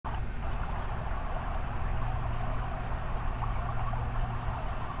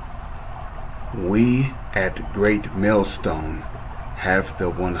We at GreatMillStone have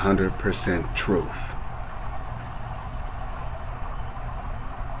the 100% truth.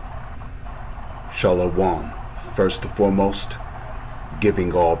 Shalom. First and foremost,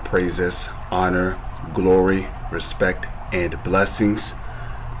 giving all praises, honor, glory, respect, and blessings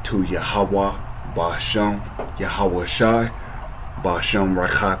to Yahweh, Ba'ashem, Yahweh Shai, Ba'ashem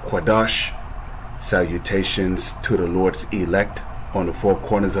Rakha Kwadash. Salutations to the Lord's elect on the four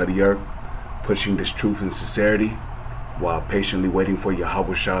corners of the earth, pushing this truth and sincerity while patiently waiting for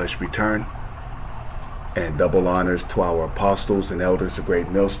Yahweh Shai's return. And double honors to our apostles and elders of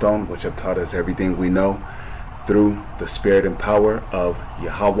GreatMillStone, which have taught us everything we know through the spirit and power of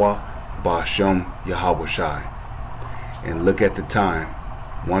Yahweh, Ba'ashem, Yahweh Shai. And look at the time,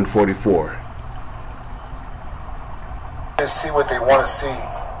 1:44. They see what they want to see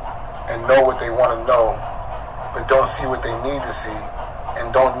and know what they want to know, but don't see what they need to see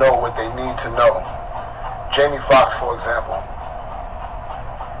and don't know what they need to know. Jamie Foxx, for example,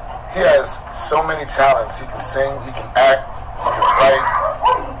 he has so many talents. He can sing, he can act, he can write.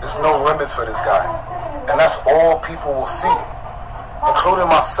 There's no limits for this guy. And that's all people will see, including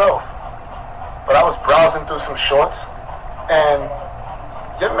myself. But I was browsing through some shorts, and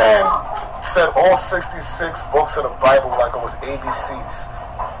your man said all 66 books of the Bible like it was ABCs.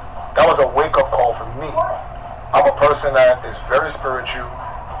 That was a wake-up call for me. I'm a person that is very spiritual,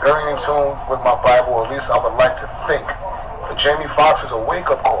 very in tune with my Bible, or at least I would like to think. But Jamie Foxx is a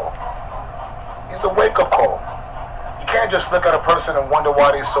wake-up call. He's a wake-up call. You can't just look at a person and wonder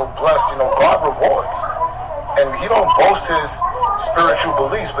why they're so blessed. You know, God rewards. And he don't boast his spiritual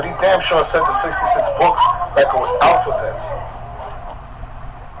beliefs, but he damn sure said the 66 books like it was alphabets.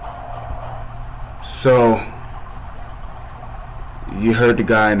 So, you heard the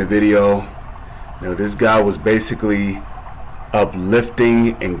guy in the video. You know, this guy was basically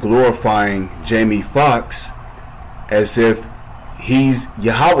uplifting and glorifying Jamie Foxx as if he's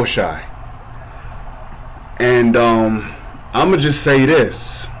Yahweh Shai. And I'ma just say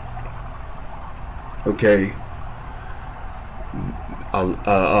this, okay? A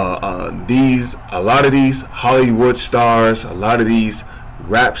lot of these Hollywood stars, a lot of these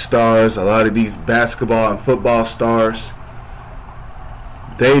rap stars, a lot of these basketball and football stars,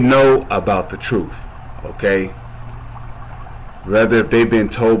 they know about the truth, okay? Rather if they've been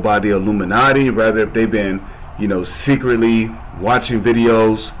told by the Illuminati, rather if they've been, you know, secretly watching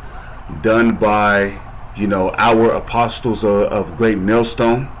videos done by, you know, our apostles of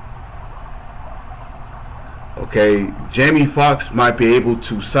GreatMillStone. Okay, Jamie Foxx might be able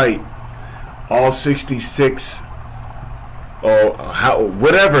to cite all 66 or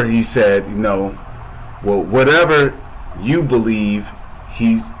whatever he said, you know, well, whatever you believe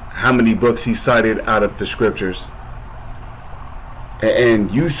how many books he cited out of the scriptures.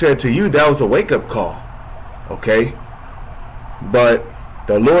 And you said to you that was a wake-up call, okay? But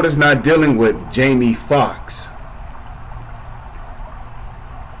the Lord is not dealing with Jamie Foxx,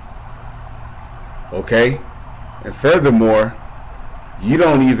 okay? And furthermore, you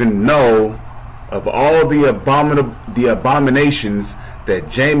don't even know of all the abominations that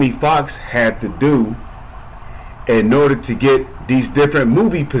Jamie Foxx had to do in order to get these different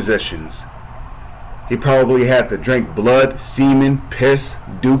movie positions. He probably had to drink blood, semen, piss,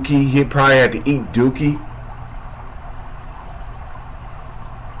 dookie. He probably had to eat dookie.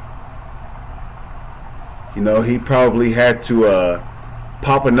 You know, he probably had to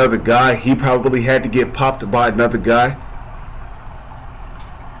pop another guy. He probably had to get popped by another guy.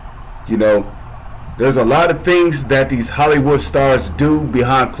 You know, there's a lot of things that these Hollywood stars do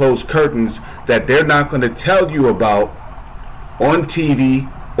behind closed curtains that they're not going to tell you about on TV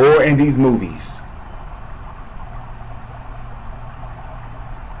or in these movies.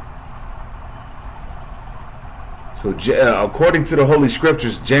 So according to the Holy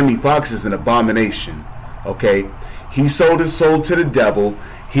Scriptures, Jamie Foxx is an abomination. Okay, he sold his soul to the devil.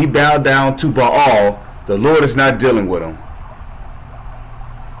 He bowed down to Baal. The Lord is not dealing with him.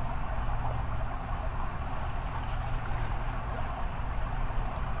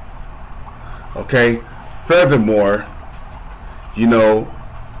 Okay, furthermore, you know,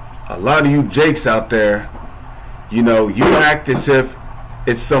 a lot of you jakes out there, you know, you act as if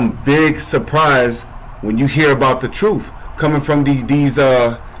it's some big surprise when you hear about the truth coming from these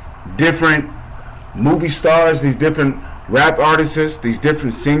different movie stars, these different rap artists, these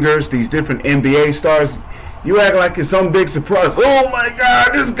different singers, these different NBA stars. You act like it's some big surprise. Oh my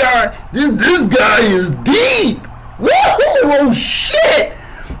God, this guy is deep. Whoa, oh shit!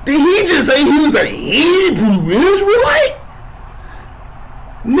 Did he just say he was a Hebrew Israelite?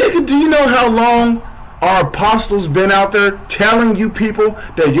 Nigga, do you know how long our apostles been out there telling you people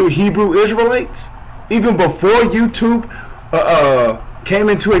that you're Hebrew Israelites? Even before YouTube came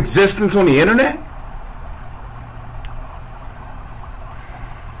into existence on the internet?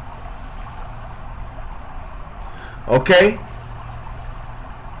 Okay?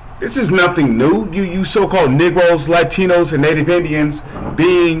 This is nothing new. You so-called Negroes, Latinos, and Native Indians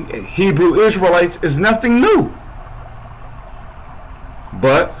being Hebrew Israelites is nothing new.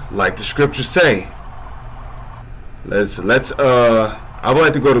 But, like the scriptures say, I would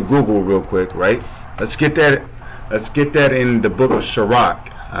like to go to Google real quick, right? Let's get that in the book of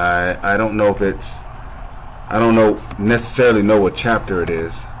Sirach. I don't know if it's, I don't necessarily know what chapter it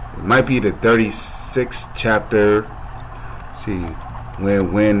is. It might be the 36th chapter. Let's see,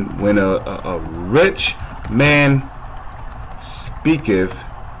 when a rich man speaketh,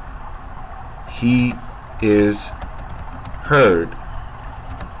 he is heard.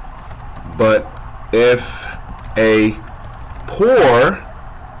 But if a poor,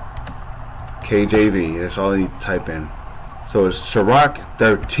 KJV, that's all you type in. So it's Sirach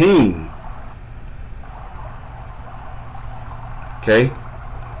 13. Okay?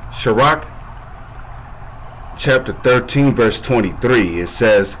 Sirach chapter 13 verse 23. It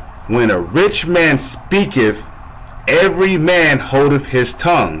says, when a rich man speaketh, every man holdeth his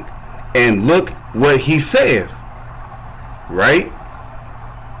tongue, and look what he saith. Right?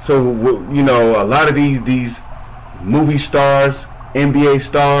 So, you know, a lot of these movie stars, NBA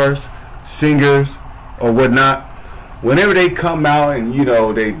stars, singers, or whatnot, whenever they come out and, you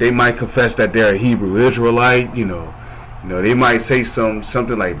know, they might confess that they're a Hebrew Israelite, you know, they might say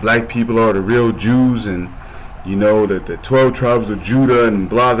something like black people are the real Jews, and, you know, the 12 tribes of Judah, and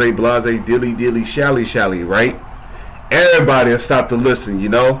blase, dilly, dilly, shally, shally, right? Everybody will stop to listen, you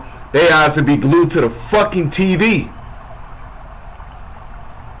know. They eyes to be glued to the fucking TV.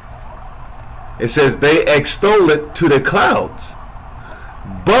 It says they extol it to the clouds.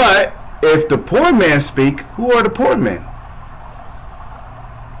 But if the poor man speak, who are the poor men?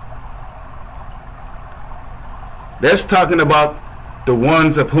 That's talking about the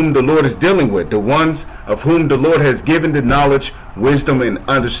ones of whom the Lord is dealing with, the ones of whom the Lord has given the knowledge, wisdom, and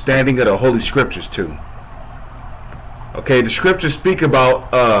understanding of the Holy Scriptures to. Okay, the Scriptures speak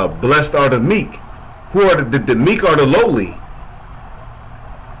about blessed are the meek. Who are the meek are the lowly.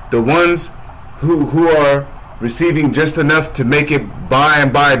 The ones who are receiving just enough to make it by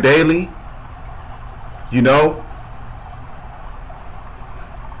and by daily, you know.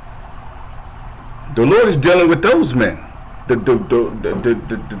 The Lord is dealing with those men, the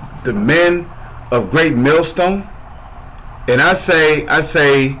men of GreatMillStone. And I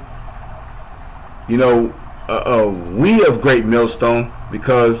say, you know, we of GreatMillStone,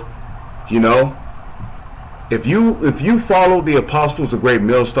 because, you know, if you follow the apostles of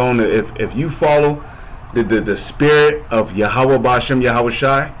GreatMillStone, if you follow the spirit of Yahweh Ba'Shem Yahweh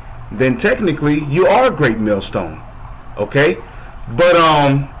Shai, then technically you are GreatMillStone. Okay? But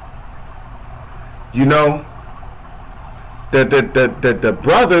you know, the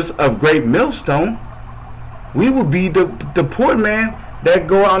brothers of GreatMillStone, we will be the poor man that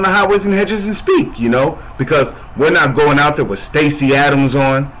go out on the highways and hedges and speak, you know, because we're not going out there with Stacey Adams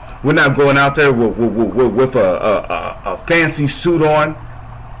on. We're not going out there with a fancy suit on,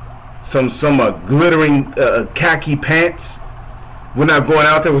 some glittering khaki pants. We're not going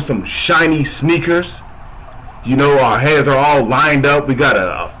out there with some shiny sneakers. You know, our heads are all lined up. We got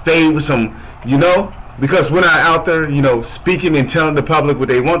a fade with some, you know, because we're not out there, you know, speaking and telling the public what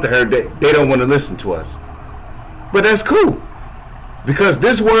they want to hear. They don't want to listen to us. But that's cool, because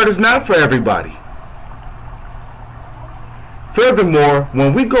this word is not for everybody. Furthermore,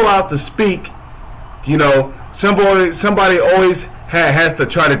 when we go out to speak, you know, somebody always has to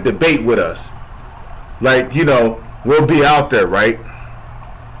try to debate with us. Like, you know, we'll be out there, right?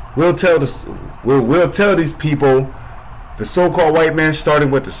 We'll tell these people, the so-called white man,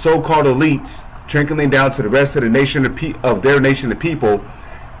 starting with the so-called elites, trickling down to the rest of the nation of their nation of people,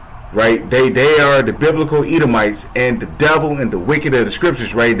 right? They are the biblical Edomites and the devil and the wicked of the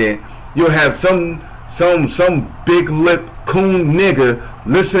scriptures, right? Then you'll have some big lip coon nigga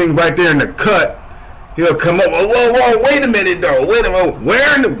listening right there in the cut. He'll come up, whoa, wait a minute though, wait a minute.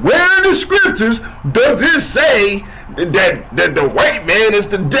 Where in the scriptures does it say that the white man is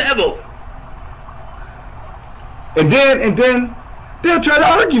the devil? And then they'll try to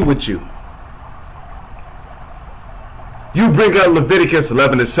argue with you. You bring out Leviticus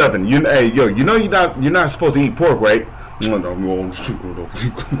 11:7. You know you're not supposed to eat pork, right? I'm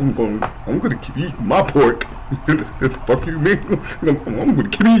gonna keep eating my pork. What the fuck you mean? I'm gonna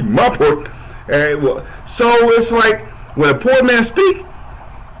keep eating my pork. So it's like when a poor man speak,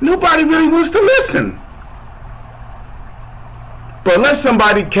 nobody really wants to listen. But let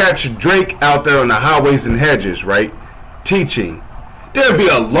somebody catch Drake out there on the highways and hedges, right? Teaching. There'll be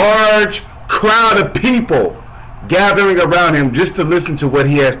a large crowd of people gathering around him just to listen to what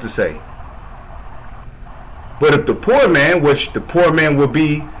he has to say. But if the poor man, which the poor man will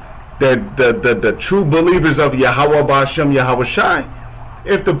be the true believers of Yahweh Ba'ashem Yahweh Shai,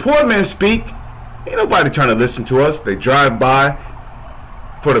 if the poor men speak, ain't nobody trying to listen to us. They drive by.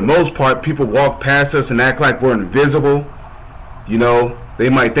 For the most part, people walk past us and act like we're invisible. You know, they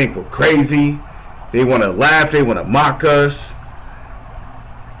might think we're crazy. They want to laugh. They want to mock us.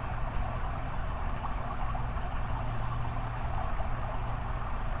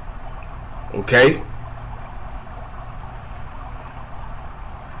 Okay?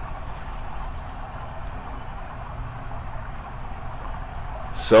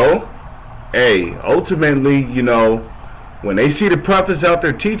 So, hey, ultimately, you know, when they see the prophets out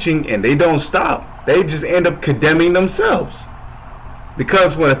there teaching and they don't stop, they just end up condemning themselves.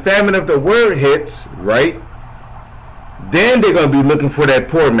 Because when a famine of the word hits, right, then they're going to be looking for that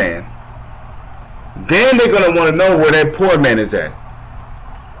poor man. Then they're going to want to know where that poor man is at.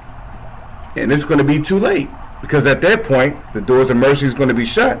 And it's going to be too late. Because at that point, the doors of mercy is going to be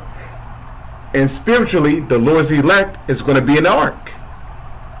shut. And spiritually, the Lord's elect is going to be an ark.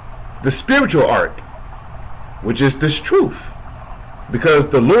 The spiritual ark, which is this truth. Because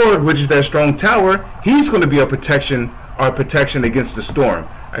the Lord, which is that strong tower, he's going to be our protection against the storm,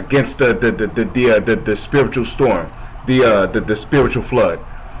 against the spiritual storm, the spiritual flood,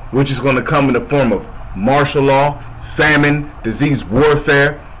 which is going to come in the form of martial law, famine, disease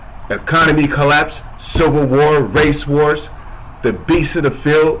warfare, economy collapse, civil war, race wars, the beasts of the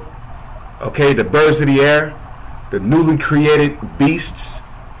field, okay, the birds of the air, the newly created beasts,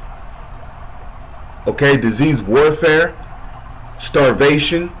 okay, disease warfare,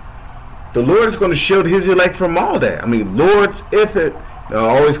 starvation. The Lord is going to shield his elect from all that. I mean, Lord's, if it, I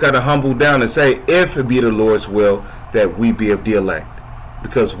always got to humble down and say, if it be the Lord's will that we be of the elect.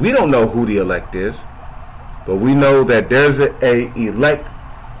 Because we don't know who the elect is, but we know that there's a elect,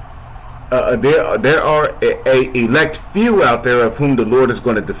 there are a elect few out there of whom the Lord is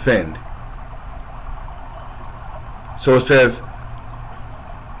going to defend. So it says,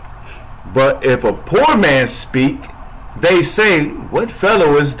 but if a poor man speak, they say, what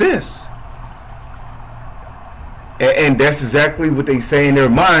fellow is this? And that's exactly what they say in their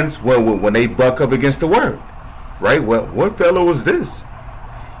minds when they buck up against the word. Right? Well, what fellow is this?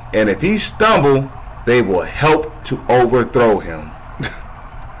 And if he stumble, they will help to overthrow him.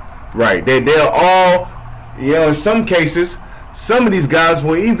 Right? They'll all, you know, in some cases, some of these guys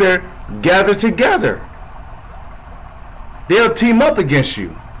will either gather together. They'll team up against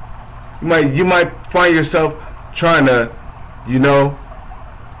you. You might find yourself trying to, you know,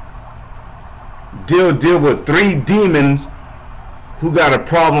 deal with 3 demons who got a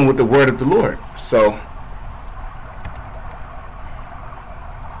problem with the word of the Lord. So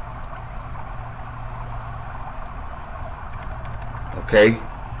okay.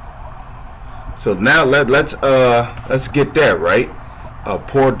 So now let's get there, right?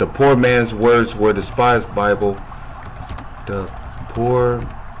 The poor man's words were despised. Bible. The poor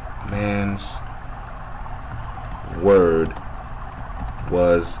man's word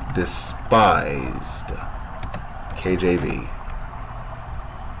was despised. KJV.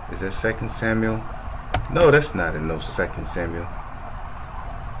 Is that 2 Samuel? No, that's not in no 2 Samuel.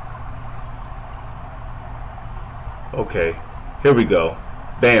 Okay, here we go.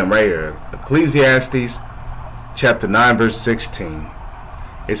 Bam, right here. Ecclesiastes chapter 9 verse 16.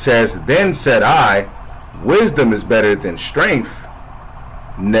 It says, then said I, wisdom is better than strength.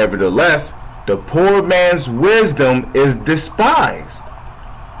 Nevertheless, the poor man's wisdom is despised.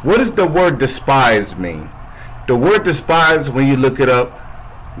 What does the word despise mean? The word despise, when you look it up,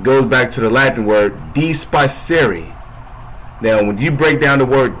 goes back to the Latin word despicere. Now, when you break down the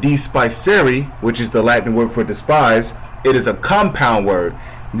word despicere, which is the Latin word for despise, it is a compound word.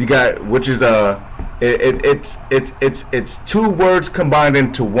 You got, which is it's 2 words combined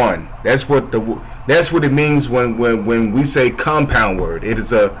into one. That's what it means when we say compound word. It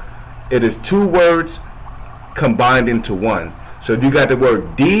is 2 words combined into one. So you got the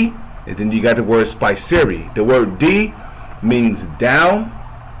word D, and then you got the word spicere. The word D means down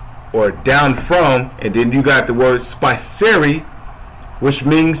or down from, and then you got the word spicere, which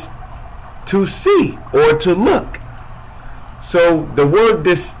means to see or to look. So the word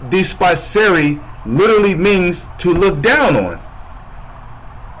despicere literally means to look down on.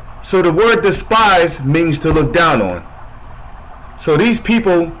 So the word despise means to look down on. So these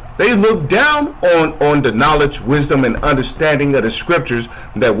people, they look down on the knowledge, wisdom, and understanding of the scriptures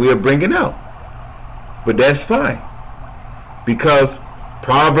that we are bringing out. But that's fine. Because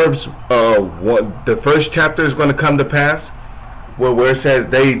Proverbs, the first chapter is going to come to pass, where it says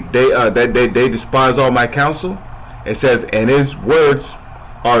they despise all my counsel. It says, and his words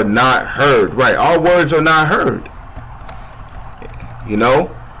are not heard. Right, our words are not heard. You know,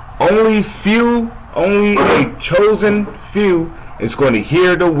 only a chosen few is going to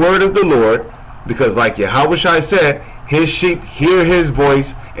hear the word of the Lord, because like Yahushua said, his sheep hear his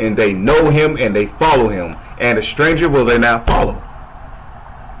voice and they know him and they follow him, and a stranger will they not follow.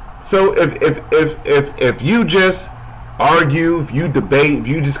 So if you just argue, if you debate, if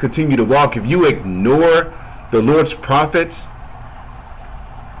you just continue to walk, if you ignore the Lord's prophets,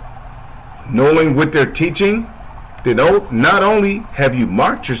 knowing what they're teaching, then not only have you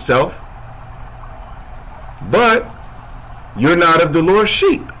marked yourself, but you're not of the Lord's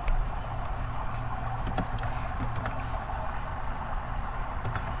sheep.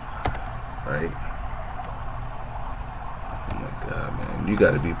 Right? Oh my God, man. You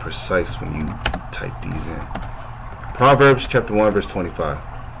got to be precise when you type these in. Proverbs chapter 1 verse 25.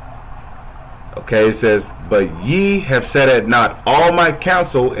 Okay, it says, but ye have set at naught all my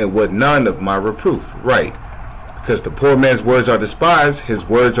counsel, and would none of my reproof. Right. Because the poor man's words are despised, his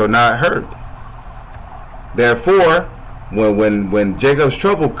words are not heard. Therefore, when Jacob's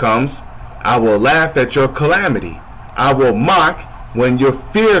trouble comes, I will laugh at your calamity. I will mock when your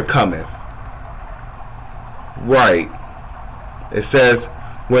fear cometh. Right. It says,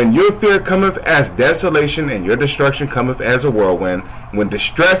 when your fear cometh as desolation, and your destruction cometh as a whirlwind, when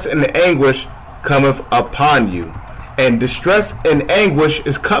distress and anguish cometh upon you. And distress and anguish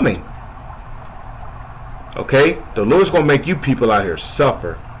is coming. Okay? The Lord's going to make you people out here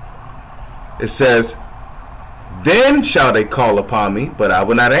suffer. It says, then shall they call upon me, but I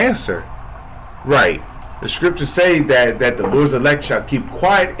will not answer. Right. The scriptures say that the Lord's elect shall keep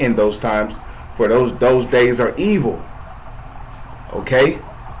quiet in those times, for those days are evil. Okay?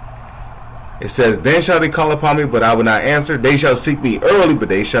 It says, then shall they call upon me, but I will not answer. They shall seek me early, but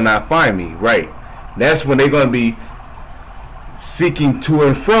they shall not find me. Right. That's when they're going to be seeking to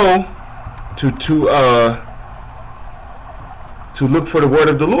and fro to look for the word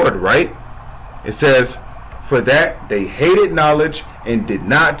of the Lord. Right. It says, for that they hated knowledge and did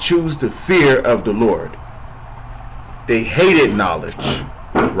not choose the fear of the Lord. They hated knowledge.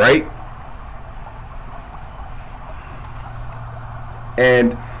 Right.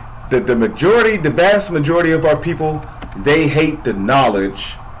 And the vast majority of our people, they hate the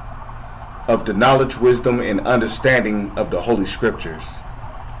knowledge, wisdom, and understanding of the Holy Scriptures.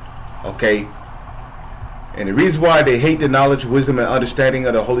 Okay? And the reason why they hate the knowledge, wisdom, and understanding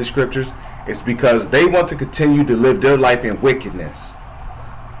of the Holy Scriptures is because they want to continue to live their life in wickedness.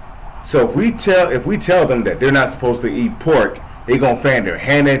 So if we tell them that they're not supposed to eat pork, they're going to fan their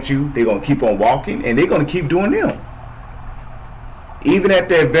hand at you, they're going to keep on walking, and they're going to keep doing them. Even at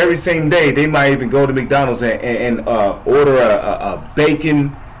that very same day, they might even go to McDonald's and order a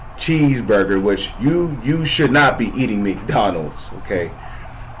bacon cheeseburger, which you should not be eating McDonald's, okay?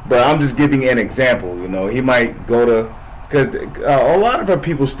 But I'm just giving an example, you know. He might go to, because a lot of our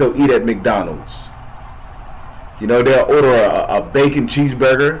people still eat at McDonald's. You know, they'll order a bacon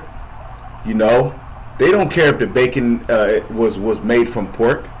cheeseburger, you know. They don't care if the bacon was made from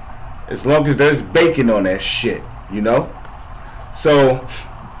pork, as long as there's bacon on that shit, you know. So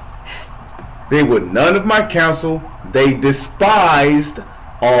they would none of my counsel, they despised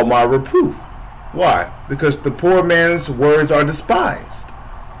all my reproof. Why? Because the poor man's words are despised.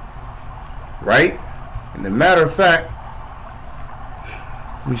 Right? And a matter of fact,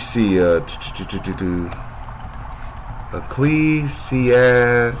 let me see,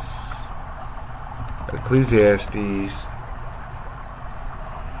 Ecclesiastes.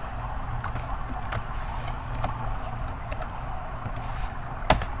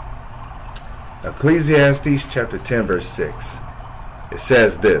 Ecclesiastes chapter 10 verse 6. It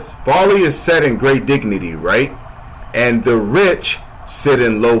says this: folly is set in great dignity, right? And the rich sit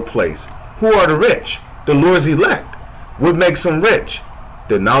in low place. Who are the rich? The Lord's elect. What makes them rich?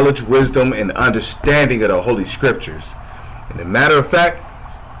 The knowledge, wisdom, and understanding of the Holy Scriptures. And a matter of fact,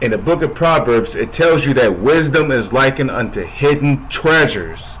 in the book of Proverbs, it tells you that wisdom is likened unto hidden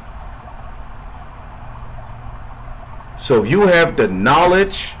treasures. So if you have the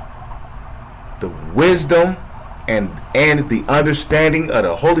knowledge, the wisdom, and the understanding of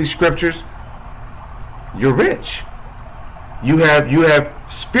the Holy Scriptures, you're rich. You have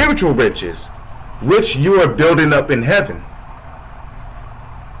spiritual riches, which you are building up in heaven,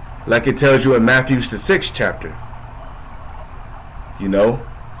 like it tells you in Matthew the 6th chapter. You know,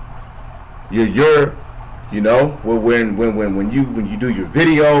 you're You know, when you do your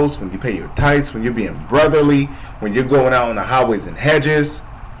videos, when you pay your tithes, when you're being brotherly, when you're going out on the highways and hedges,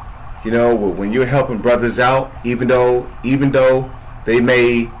 you know, when you're helping brothers out, even though they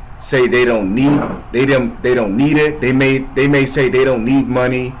may say they don't need it, they may say they don't need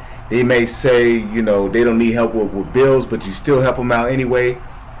money, they may say, you know, they don't need help with bills, but you still help them out anyway.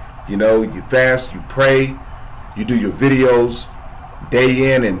 You know, you fast, you pray, you do your videos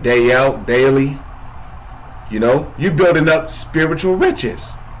day in and day out, daily. You know, you're building up spiritual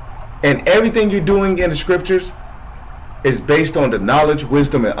riches. And everything you're doing in the scriptures is based on the knowledge,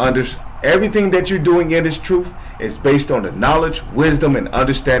 wisdom, and everything that you're doing in this truth is based on the knowledge, wisdom, and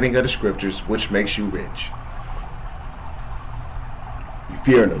understanding of the scriptures, which makes you rich. You're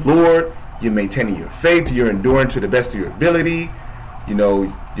fearing the Lord, you're maintaining your faith, you're enduring to the best of your ability. You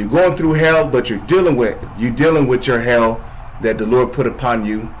know, you're going through hell, but you're dealing with your hell that the Lord put upon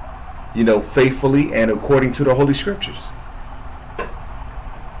you, you know, faithfully and according to the Holy Scriptures.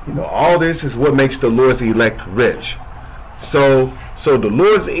 You know, all this is what makes the Lord's elect rich. So the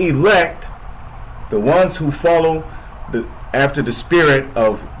Lord's elect, the ones who follow after the spirit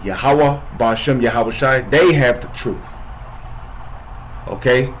of Yahweh, Ba'ashem, Yahweh Shai, they have the truth.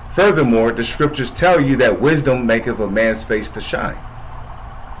 Okay? Furthermore, the scriptures tell you that wisdom maketh a man's face to shine.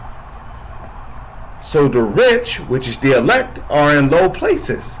 So the rich, which is the elect, are in low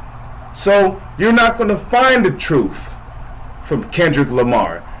places. So you're not going to find the truth from Kendrick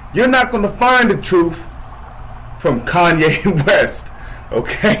Lamar. You're not going to find the truth from Kanye West.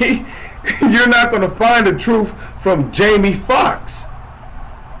 Okay? You're not going to find the truth from Jamie Foxx.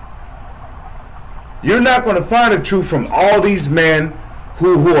 You're not going to find the truth from all these men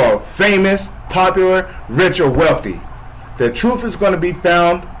who are famous, popular, rich, or wealthy. The truth is going to be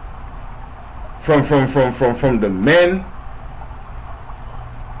found from the men.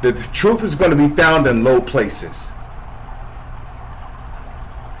 The truth is going to be found in low places.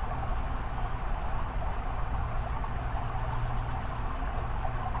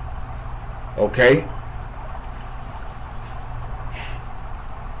 Okay?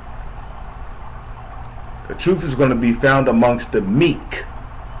 The truth is going to be found amongst the meek.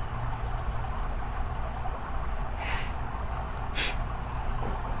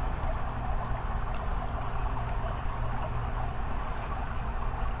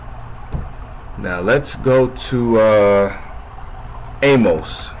 Now let's go to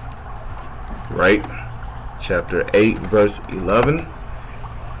Amos, right? Chapter 8, verse 11.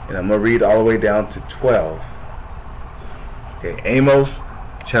 And I'm going to read all the way down to 12. Okay, Amos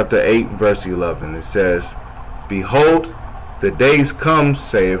chapter 8, verse 11. It says, Behold, the days come,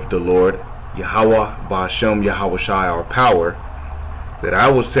 saith the Lord, Yahweh, Ba'ashem, Yahweh Shai, our power, that I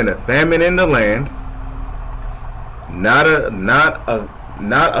will send a famine in the land, not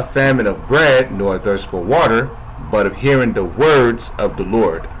a famine of bread, nor a thirst for water, but of hearing the words of the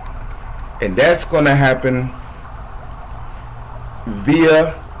Lord. And that's going to happen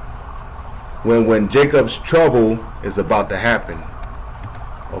via when Jacob's trouble is about to happen.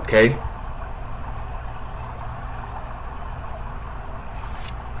 Okay?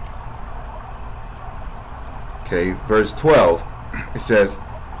 Okay, verse 12. It says,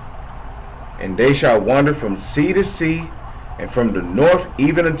 And they shall wander from sea to sea, and from the north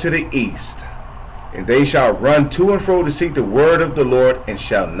even unto the east. And they shall run to and fro to seek the word of the Lord, and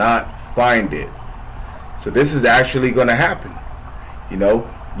shall not find it. So this is actually going to happen. You know,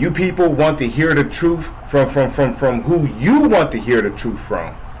 you people want to hear the truth from who you want to hear the truth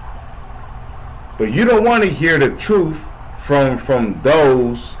from. But you don't want to hear the truth from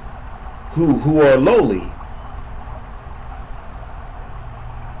those who are lowly.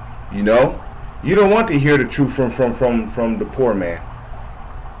 You know? You don't want to hear the truth from the poor man.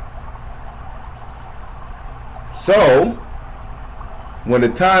 So, when the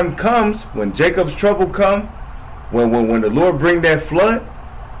time comes, when Jacob's trouble comes, when the Lord bring that flood,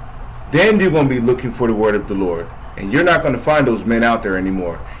 then you're going to be looking for the word of the Lord. And you're not going to find those men out there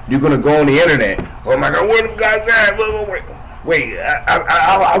anymore. You're going to go on the internet. Oh my God, where them guys at? Wait,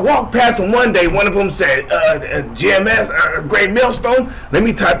 I walked past them one day. One of them said, GMS, GreatMillStone. Let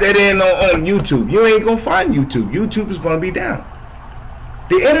me type that in on YouTube. You ain't going to find YouTube. YouTube is going to be down.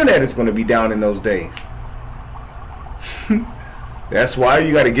 The internet is going to be down in those days. That's why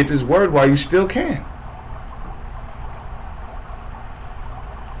you got to get this word while you still can.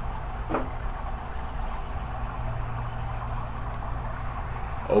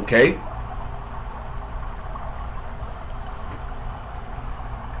 Okay?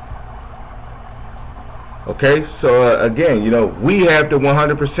 Okay, so again, you know, we have the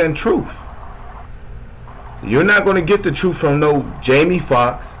 100% truth. You're not going to get the truth from no Jamie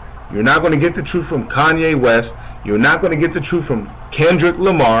Foxx. You're not going to get the truth from Kanye West. You're not going to get the truth from Kendrick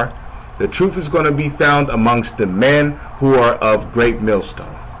Lamar. The truth is going to be found amongst the men who are of Great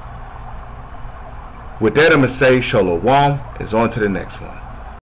Millstone. With that, I'm going to say Shalom. Is on to the next one.